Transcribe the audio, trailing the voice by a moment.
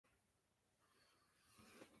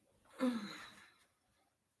Hi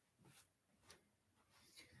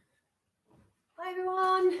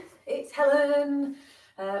everyone, it's Helen.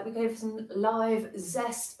 We're going for some live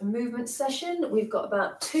Zest movement session. We've got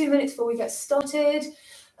about 2 minutes before we get started.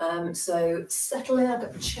 So settle in, I've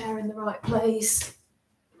got the chair in the right place.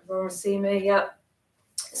 Everyone see me? Yeah.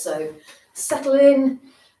 So settle in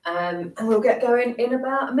and we'll get going in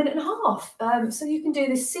about a minute and a half. So you can do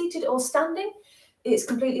this seated or standing. It's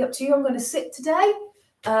completely up to you. I'm going to sit today.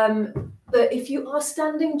 But if you are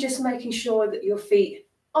standing, just making sure that your feet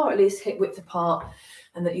are at least hip width apart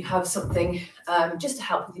and that you have something just to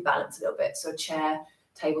help with your balance a little bit. So a chair,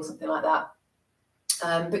 table, something like that.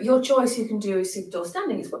 But your choice, you can do is seated or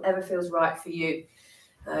standing. It's whatever feels right for you.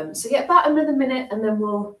 So yeah, about another minute and then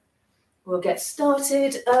we'll get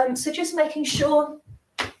started. So just making sure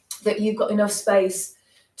that you've got enough space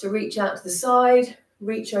to reach out to the side,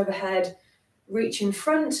 reach overhead, reach in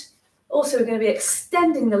front. Also, we're going to be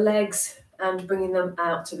extending the legs and bringing them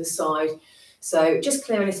out to the side. So just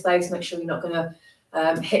clearing the space, make sure you're not going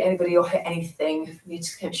to hit anybody or hit anything. We need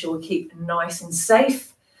to make sure we keep nice and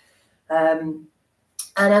safe. And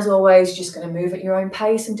as always, just going to move at your own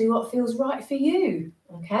pace and do what feels right for you.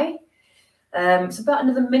 Okay. So about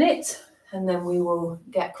another minute and then we will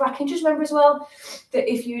get cracking. Just remember as well that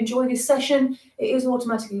if you enjoy this session, it is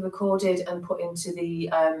automatically recorded and put into the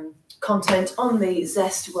content on the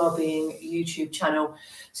Zest Wellbeing YouTube channel.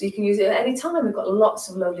 So you can use it at any time. We've got lots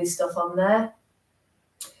of lovely stuff on there.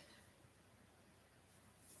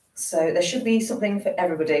 So there should be something for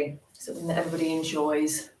everybody, something that everybody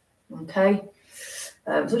enjoys. Okay.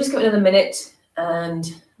 So we'll just give it another minute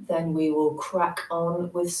and then we will crack on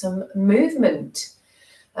with some movement.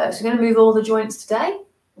 So we're going to move all the joints today.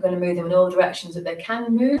 We're going to move them in all the directions that they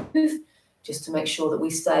can move, just to make sure that we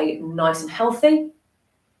stay nice and healthy.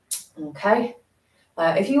 Okay.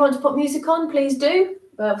 If you want to put music on, please do.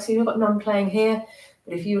 Obviously, we've got none playing here,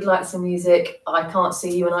 but if you would like some music, I can't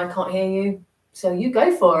see you and I can't hear you, so you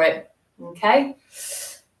go for it. Okay.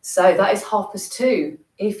 So that is 2:30.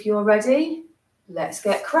 If you're ready, let's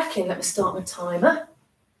get cracking. Let me start my timer.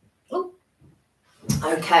 Ooh.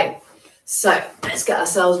 Okay. So let's get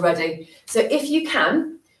ourselves ready. So if you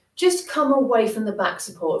can, just come away from the back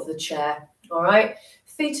support of the chair. All right.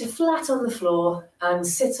 Feet are flat on the floor and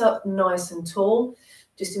sit up nice and tall.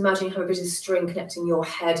 Just imagine you have a bit of string connecting your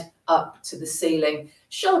head up to the ceiling.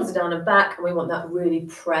 Shoulders are down and back, and we want that really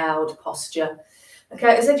proud posture.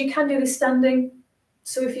 Okay, as I said, you can do this standing.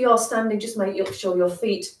 So if you are standing, just make sure your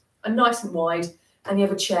feet are nice and wide and you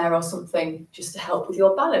have a chair or something just to help with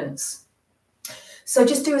your balance. So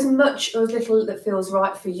just do as much or as little that feels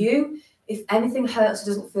right for you. If anything hurts or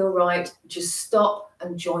doesn't feel right, just stop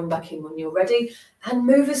and join back in when you're ready and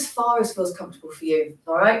move as far as feels comfortable for you.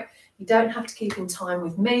 All right. You don't have to keep in time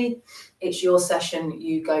with me. It's your session.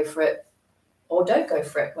 You go for it or don't go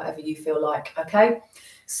for it, whatever you feel like. Okay.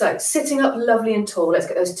 So sitting up lovely and tall. Let's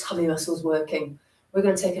get those tummy muscles working. We're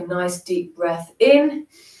going to take a nice deep breath in.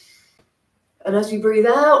 And as we breathe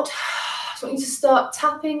out, I just want you to start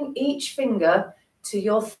tapping each finger to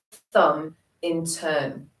your thumb in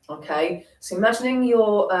turn. Okay, so imagining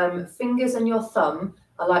your fingers and your thumb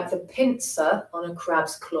are like the pincer on a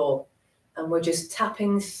crab's claw, and we're just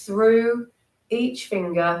tapping through each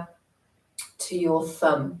finger to your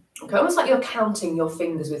thumb. Okay, almost like you're counting your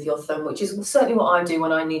fingers with your thumb, which is certainly what I do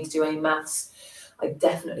when I need to do any maths. I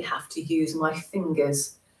definitely have to use my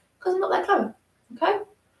fingers because I'm not that clever. Okay,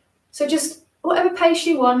 so just whatever pace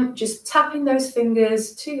you want, just tapping those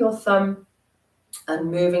fingers to your thumb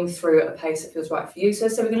and moving through at a pace that feels right for you. So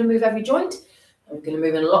we're going to move every joint and we're going to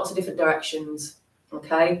move in lots of different directions.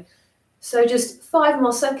 Okay, so just 5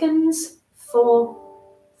 more seconds. 4,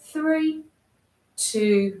 3,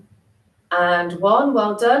 2, and 1.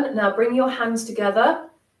 Well done. Now bring your hands together,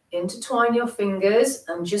 intertwine your fingers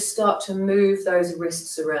and just start to move those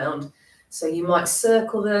wrists around. So you might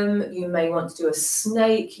circle them, you may want to do a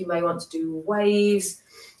snake, you may want to do waves.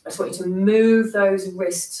 I just want you to move those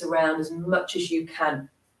wrists around as much as you can.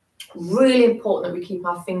 Really important that we keep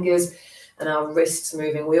our fingers and our wrists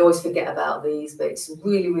moving. We always forget about these, but it's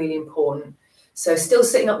really, really important. So still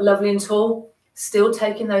sitting up lovely and tall, still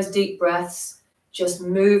taking those deep breaths, just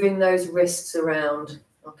moving those wrists around,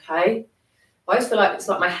 okay? I always feel like it's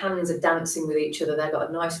like my hands are dancing with each other. They've got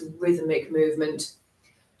a nice rhythmic movement,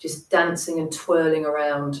 just dancing and twirling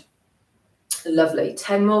around. Lovely.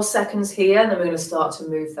 10 more seconds here, and then we're going to start to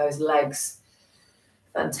move those legs.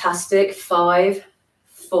 Fantastic. 5,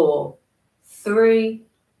 4, 3,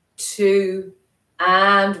 2,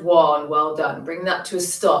 and 1. Well done. Bring that to a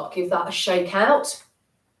stop. Give that a shake out.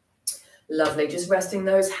 Lovely. Just resting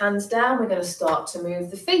those hands down. We're going to start to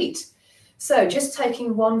move the feet. So just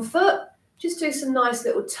taking one foot, just do some nice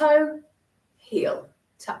little toe, heel.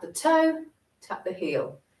 Tap the toe, tap the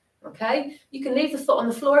heel. Okay, you can leave the foot on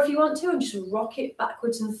the floor if you want to and just rock it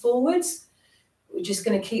backwards and forwards. We're just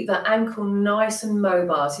going to keep that ankle nice and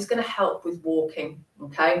mobile. So it's going to help with walking.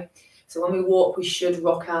 Okay, so when we walk, we should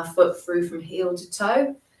rock our foot through from heel to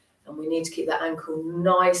toe, and we need to keep that ankle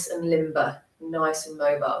nice and limber, nice and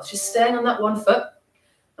mobile. Just staying on that one foot.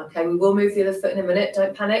 Okay, we will move the other foot in a minute.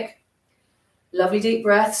 Don't panic. Lovely deep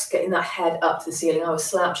breaths, getting that head up to the ceiling. I was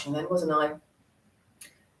slouching then, wasn't I?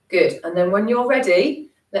 Good. And then when you're ready,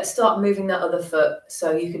 let's start moving that other foot.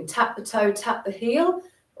 So you can tap the toe, tap the heel,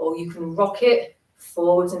 or you can rock it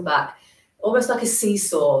forwards and back, almost like a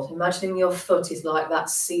seesaw. Imagining your foot is like that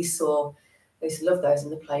seesaw. I used to love those in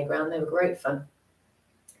the playground. They were great fun.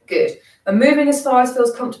 Good. And moving as far as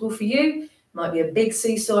feels comfortable for you. Might be a big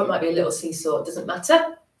seesaw, it might be a little seesaw, it doesn't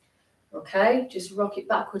matter. Okay, just rock it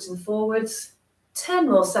backwards and forwards.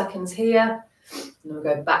 10 more seconds here. And then we'll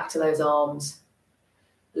go back to those arms.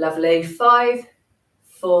 Lovely. 5,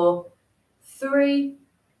 4, 3,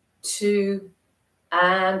 2,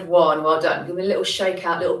 and 1. Well done. Give me a little shake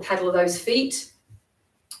out, little pedal of those feet.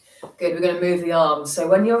 Good. We're going to move the arms. So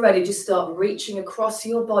when you're ready, just start reaching across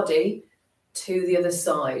your body to the other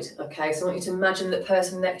side. Okay. So I want you to imagine the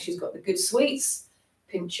person next to you's got the good sweets.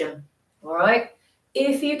 Pinch them. All right.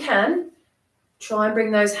 If you can, try and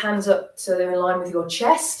bring those hands up so they're in line with your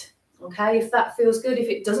chest. Okay. If that feels good. If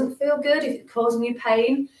it doesn't feel good, if it's causing you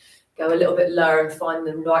pain, go a little bit lower and find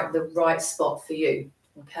the right spot for you.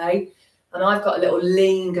 Okay. And I've got a little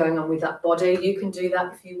lean going on with that body. You can do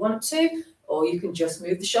that if you want to, or you can just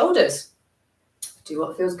move the shoulders. Do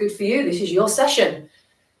what feels good for you. This is your session.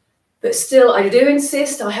 But still, I do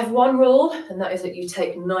insist, I have one rule, and that is that you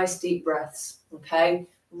take nice deep breaths, okay?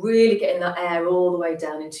 Really getting that air all the way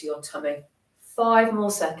down into your tummy. 5 more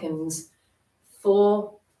seconds.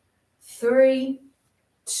 4, 3,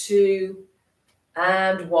 2,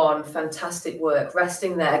 and 1. Fantastic work.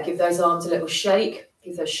 Resting there. Give those arms a little shake.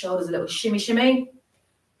 Give those shoulders a little shimmy, shimmy.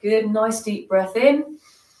 Good, nice deep breath in.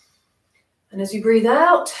 And as you breathe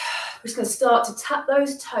out, we're just going to start to tap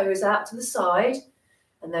those toes out to the side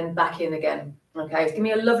and then back in again. Okay, so give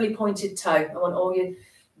me a lovely pointed toe. I want all your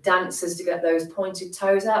dancers to get those pointed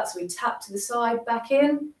toes out. So we tap to the side, back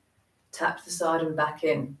in, tap to the side and back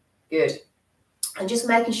in. Good. And just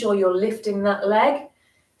making sure you're lifting that leg.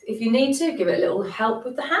 If you need to, give it a little help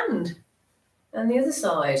with the hand. And the other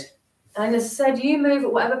side. And as I said, you move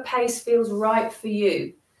at whatever pace feels right for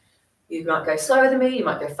you. You might go slower than me, you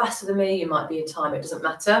might go faster than me, you might be in time, it doesn't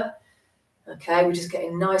matter. Okay, we're just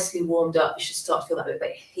getting nicely warmed up. You should start to feel that bit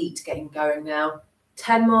of heat getting going now.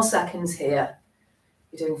 10 more seconds here.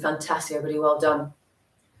 You're doing fantastic, everybody, well done.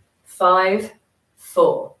 5,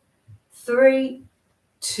 4, 3,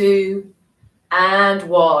 2, and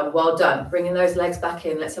 1. Well done. Bringing those legs back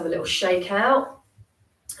in. Let's have a little shake out.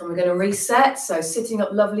 And we're going to reset. So sitting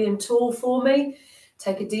up lovely and tall for me.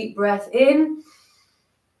 Take a deep breath in.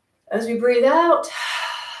 As we breathe out,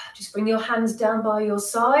 just bring your hands down by your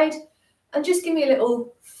side and just give me a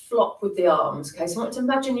little flop with the arms. Okay, so I want to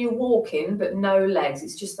imagine you're walking but no legs.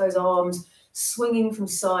 It's just those arms swinging from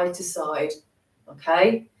side to side.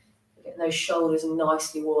 Okay, getting those shoulders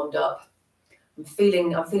nicely warmed up. I'm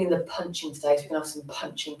feeling the punching today, so we're going to have some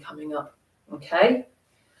punching coming up. Okay.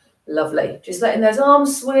 Lovely. Just letting those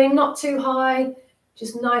arms swing, not too high,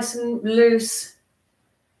 just nice and loose.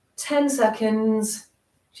 10 seconds.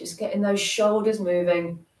 Just getting those shoulders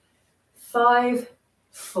moving. 5,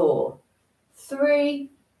 4, 3,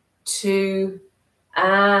 2,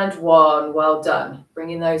 and 1. Well done.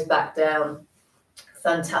 Bringing those back down.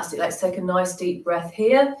 Fantastic. Let's take a nice deep breath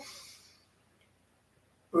here.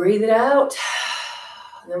 Breathe it out.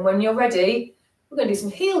 And then when you're ready, we're going to do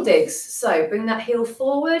some heel digs. So bring that heel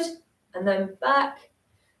forward and then back.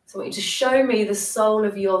 So I want you to show me the sole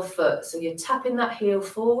of your foot. So you're tapping that heel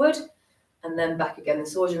forward and then back again.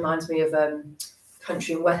 This always reminds me of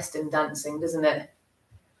country and western dancing, doesn't it?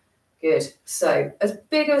 Good. So as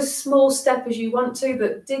big a small step as you want to,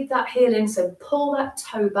 but dig that heel in. So pull that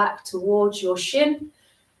toe back towards your shin.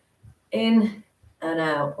 In and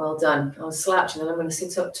out. Well done. I was slouching and I'm going to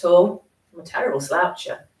sit up tall. I'm a terrible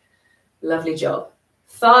sloucher. Lovely job.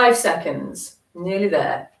 5 seconds. Nearly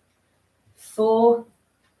there. 4,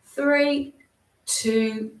 3,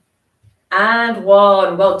 2, and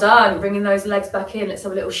 1. Well done. Bringing those legs back in. Let's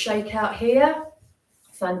have a little shake out here.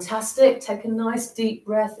 Fantastic. Take a nice deep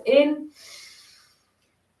breath in.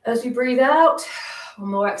 As we breathe out,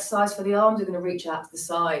 one more exercise for the arms. We're going to reach out to the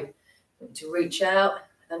side. To reach out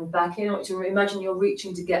and back in. I want you to imagine you're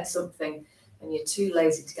reaching to get something. and you're too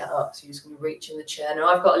lazy to get up, so you're just going to reach in the chair. Now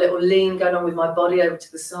I've got a little lean going on with my body over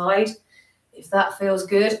to the side. If that feels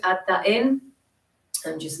good, add that in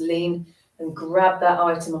and just lean and grab that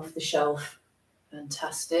item off the shelf.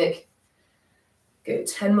 Fantastic. Good.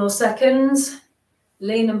 10 more seconds.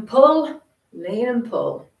 Lean and pull, lean and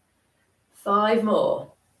pull. 5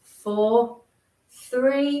 more. 4,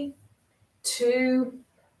 3, 2,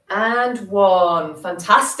 and 1.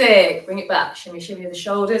 Fantastic. Bring it back. Shimmy, shimmy the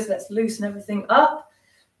shoulders. Let's loosen everything up.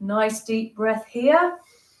 Nice deep breath here.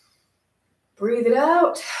 Breathe it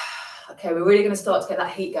out. Okay, we're really going to start to get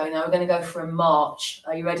that heat going now. We're going to go for a march.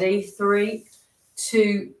 Are you ready? 3,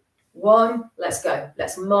 2, 1. Let's go.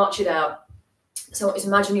 Let's march it out. So I want you to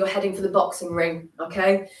imagine you're heading for the boxing ring,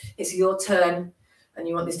 okay? It's your turn, and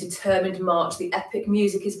you want this determined march. The epic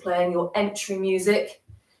music is playing, your entry music,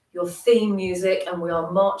 your theme music, and we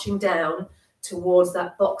are marching down towards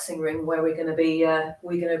that boxing ring where we're going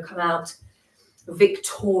to come out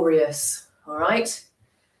victorious, all right?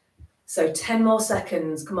 So 10 more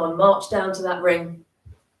seconds. Come on, march down to that ring.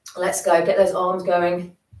 Let's go. Get those arms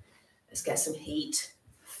going. Let's get some heat.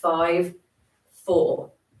 5,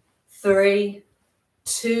 4, 3,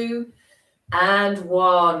 2, and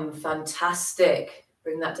 1. Fantastic.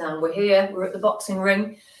 Bring that down. We're here. We're at the boxing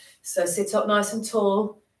ring. So sit up nice and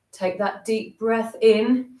tall. Take that deep breath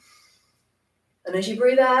in. And as you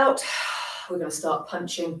breathe out, we're going to start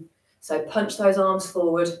punching. So punch those arms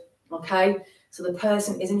forward, okay? So the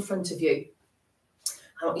person is in front of you.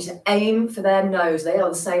 I want you to aim for their nose. They are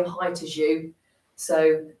the same height as you.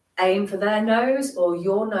 So aim for their nose or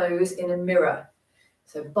your nose in a mirror.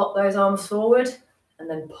 So bop those arms forward and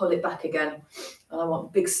then pull it back again. And I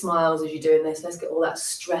want big smiles as you're doing this. Let's get all that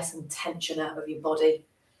stress and tension out of your body.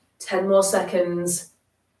 10 more seconds.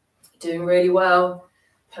 Doing really well.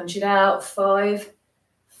 Punch it out. 5,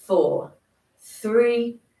 4,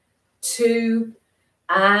 3, 2,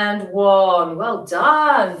 and 1. Well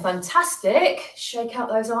done. Fantastic. Shake out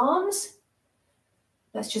those arms.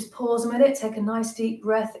 Let's just pause a minute. Take a nice deep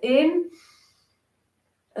breath in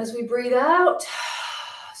as we breathe out.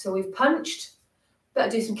 So we've punched.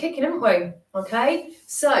 Better do some kicking, haven't we? Okay.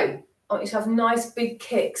 So I want you to have nice big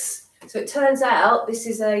kicks. So it turns out this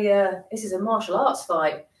is a martial arts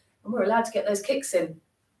fight, and we're allowed to get those kicks in.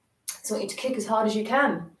 So I want you to kick as hard as you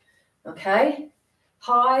can. Okay.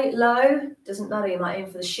 High, low, doesn't matter. You might aim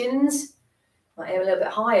for the shins, might aim a little bit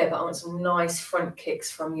higher, but I want some nice front kicks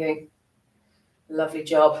from you. Lovely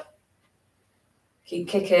job. Keep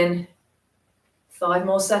kicking. 5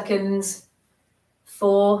 more seconds.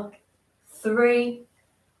 4, 3,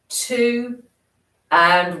 2,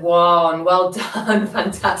 and 1. Well done.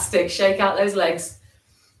 Fantastic. Shake out those legs.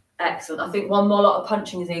 Excellent. I think one more lot of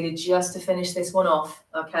punching is needed just to finish this one off.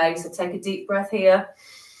 Okay, so take a deep breath here.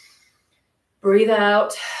 Breathe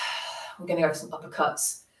out. We're going to go for some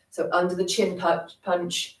uppercuts. So under the chin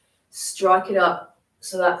punch, strike it up.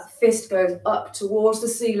 So that fist goes up towards the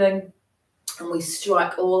ceiling and we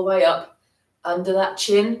strike all the way up under that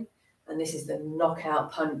chin. And this is the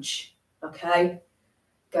knockout punch. Okay,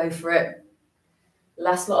 go for it.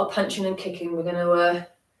 Last lot of punching and kicking. We're going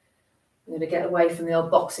to get away from the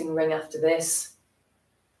old boxing ring after this.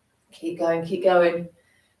 Keep going, keep going.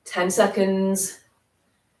 10 seconds.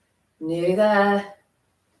 Nearly there.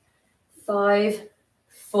 5,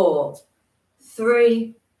 4,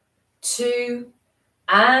 3, 2,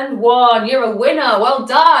 and 1. You're a winner. Well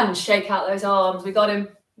done. Shake out those arms. We got him.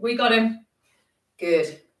 We got him.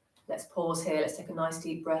 Good. Let's pause here. Let's take a nice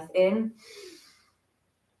deep breath in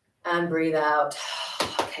and breathe out.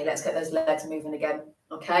 Okay, let's get those legs moving again.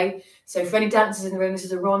 Okay, so for any dancers in the room, this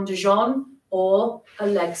is a rond de jambe or a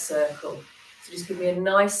leg circle. So just give me a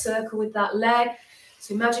nice circle with that leg.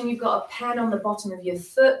 So imagine you've got a pen on the bottom of your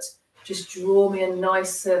foot. Just draw me a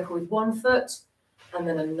nice circle with one foot and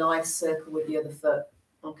then a nice circle with the other foot.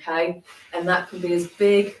 Okay, and that can be as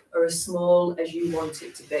big or as small as you want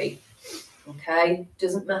it to be. Okay,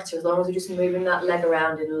 doesn't matter as long as we're just moving that leg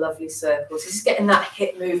around in lovely circles. Just getting that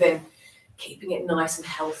hip moving, keeping it nice and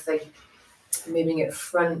healthy, moving it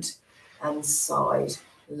front and side.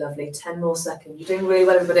 Lovely. 10 more seconds. You're doing really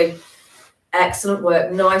well, everybody. Excellent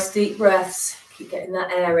work. Nice deep breaths. Keep getting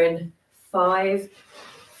that air in. 5,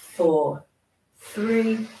 4,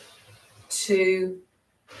 3, 2,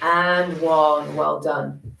 and 1. Well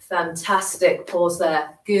done. Fantastic. Pause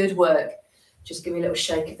there. Good work. Just give me a little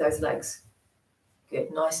shake of those legs.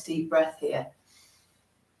 Good. Nice deep breath here.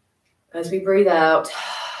 As we breathe out.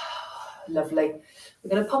 Lovely. We're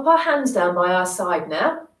going to pop our hands down by our side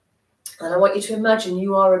now. And I want you to imagine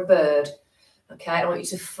you are a bird. Okay, I want you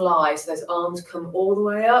to fly. So those arms come all the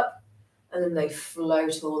way up and then they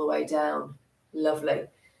float all the way down. Lovely.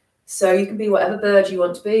 So you can be whatever bird you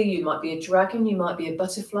want to be. You might be a dragon, you might be a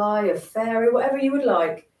butterfly, a fairy, whatever you would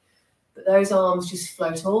like. But those arms just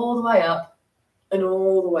float all the way up and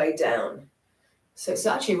all the way down. So it's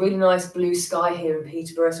actually a really nice blue sky here in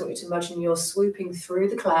Peterborough. So I want you to imagine you're swooping through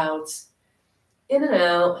the clouds, in and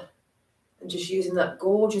out, and just using that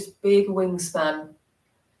gorgeous big wingspan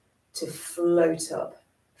to float up.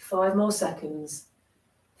 5 more seconds.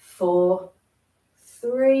 4,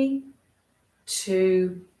 3,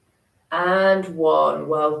 2, and 1.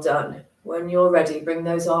 Well done. When you're ready, bring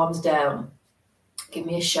those arms down. Give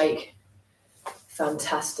me a shake.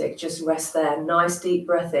 Fantastic. Just rest there. Nice deep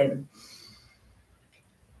breath in.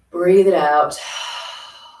 Breathe it out.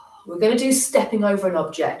 We're going to do stepping over an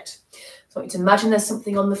object. So I want you to imagine there's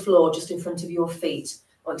something on the floor just in front of your feet.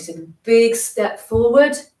 I want you to take a big step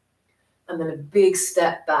forward and then a big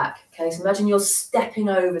step back. Okay, so imagine you're stepping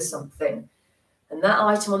over something. And that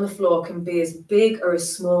item on the floor can be as big or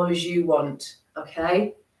as small as you want.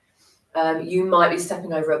 Okay, you might be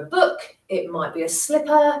stepping over a book. It might be a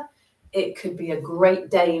slipper. It could be a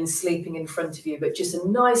Great Dane sleeping in front of you, but just a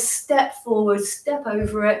nice step forward, step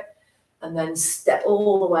over it, and then step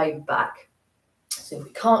all the way back. So if we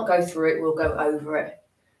can't go through it, we'll go over it.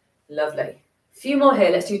 Lovely. A few more here.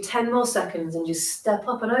 Let's do 10 more seconds and just step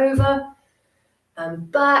up and over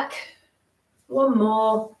and back. 1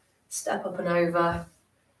 more. Step up and over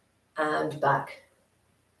and back.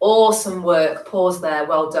 Awesome work. Pause there.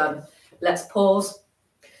 Well done. Let's pause.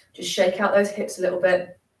 Just shake out those hips a little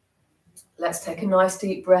bit. Let's take a nice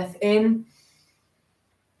deep breath in.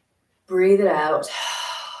 Breathe it out.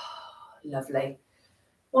 Lovely.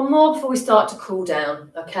 1 more before we start to cool down.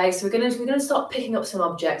 Okay, so we're going to start picking up some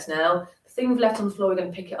objects now. The thing we've left on the floor, we're going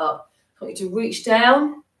to pick it up. I want you to reach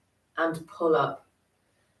down and pull up.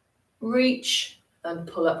 Reach and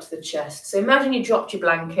pull up to the chest. So imagine you dropped your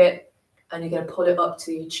blanket and you're going to pull it up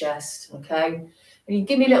to your chest. Okay, and you can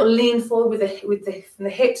give me a little lean forward from the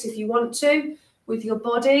hips if you want to, with your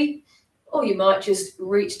body. Or you might just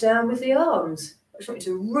reach down with the arms. I just want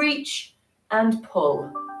you to reach and pull.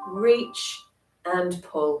 Reach and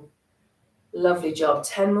pull. Lovely job.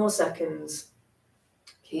 10 more seconds.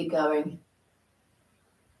 Keep going.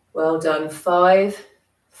 Well done. 5,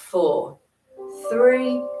 4,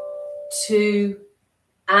 3, 2,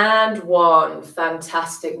 and 1.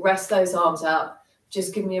 Fantastic. Rest those arms out.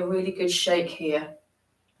 Just give me a really good shake here.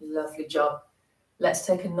 Lovely job. Let's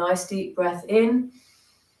take a nice deep breath in.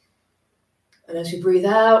 And as we breathe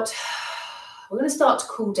out, we're going to start to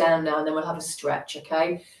cool down now, and then we'll have a stretch,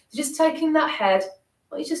 okay? So just taking that head,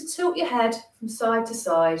 well, you just tilt your head from side to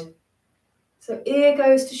side. So ear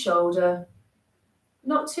goes to shoulder,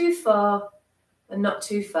 not too far and not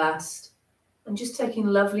too fast. And just taking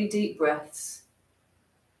lovely deep breaths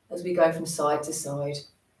as we go from side to side,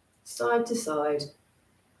 side to side.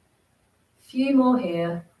 A few more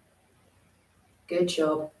here. Good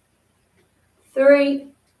job. 3,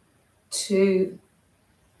 2,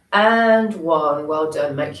 and 1. Well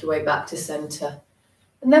done. Make your way back to center.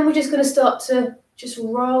 And then we're just going to start to just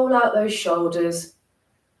roll out those shoulders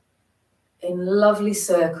in lovely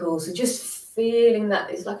circles. So just feeling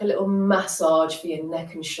that it's like a little massage for your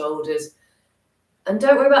neck and shoulders. And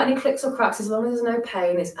don't worry about any clicks or cracks. As long as there's no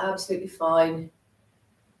pain, it's absolutely fine.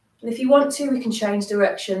 And if you want to, we can change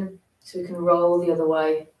direction so we can roll the other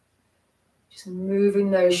way. Just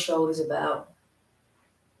moving those shoulders about.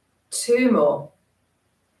 2 more.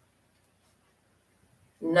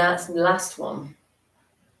 And that's the last one.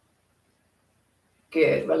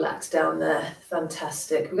 Good. Relax down there.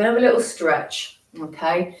 Fantastic. We're going to have a little stretch.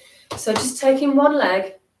 Okay. So just taking one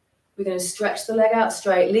leg, we're going to stretch the leg out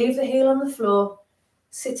straight. Leave the heel on the floor.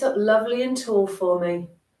 Sit up lovely and tall for me.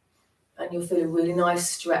 And you'll feel a really nice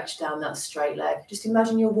stretch down that straight leg. Just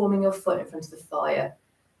imagine you're warming your foot in front of the fire.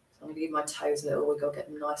 So I'm going to give my toes a little wiggle, get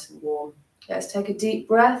them nice and warm. Let's take a deep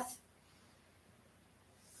breath.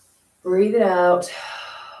 Breathe it out.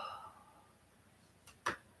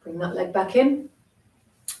 Bring that leg back in.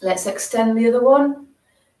 Let's extend the other one.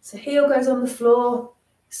 So heel goes on the floor.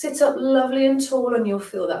 Sit up lovely and tall and you'll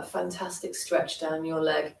feel that fantastic stretch down your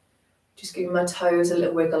leg. Just giving my toes a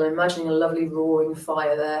little wiggle. Imagining a lovely roaring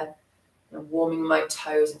fire there. And I'm warming my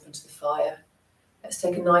toes in front of the fire. Let's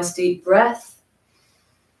take a nice deep breath.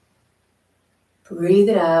 Breathe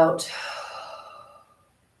it out.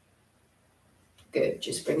 Good,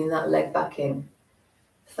 just bringing that leg back in.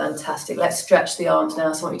 Fantastic. Let's stretch the arms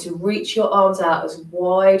now. So I want you to reach your arms out as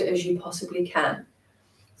wide as you possibly can.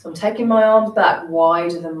 So I'm taking my arms back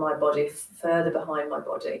wider than my body, further behind my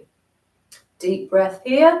body. Deep breath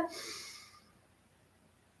here.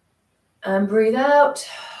 And breathe out.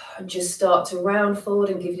 And just start to round forward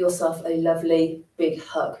and give yourself a lovely big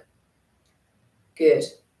hug. Good.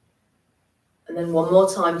 And then one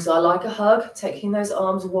more time, because I like a hug, taking those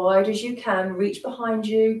arms wide as you can, reach behind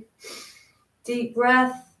you. Deep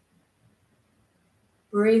breath.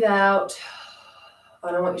 Breathe out.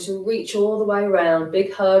 And I want you to reach all the way around.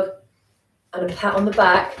 Big hug and a pat on the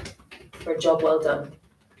back for a job well done.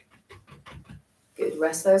 Good,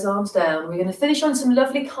 rest those arms down. We're going to finish on some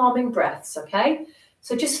lovely calming breaths, okay?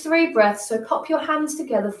 So just 3 breaths. So pop your hands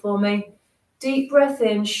together for me. Deep breath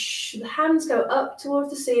in. The hands go up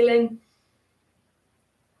towards the ceiling.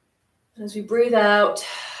 And as we breathe out,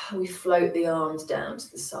 we float the arms down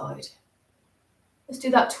to the side. Let's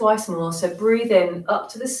do that twice more. So breathe in, up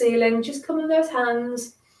to the ceiling. Just come in those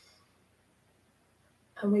hands.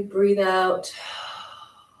 And we breathe out.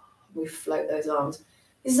 We float those arms.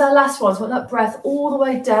 This is our last one. So I want that breath all the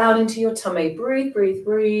way down into your tummy. Breathe, breathe,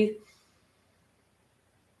 breathe.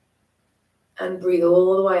 And breathe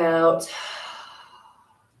all the way out.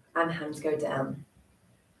 And hands go down.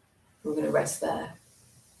 We're going to rest there.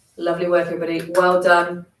 Lovely work, everybody. Well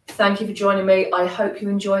done. Thank you for joining me. I hope you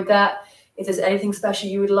enjoyed that. If there's anything special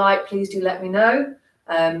you would like, please do let me know.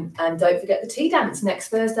 And don't forget the tea dance next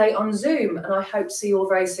Thursday on Zoom. And I hope to see you all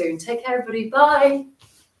very soon. Take care, everybody. Bye.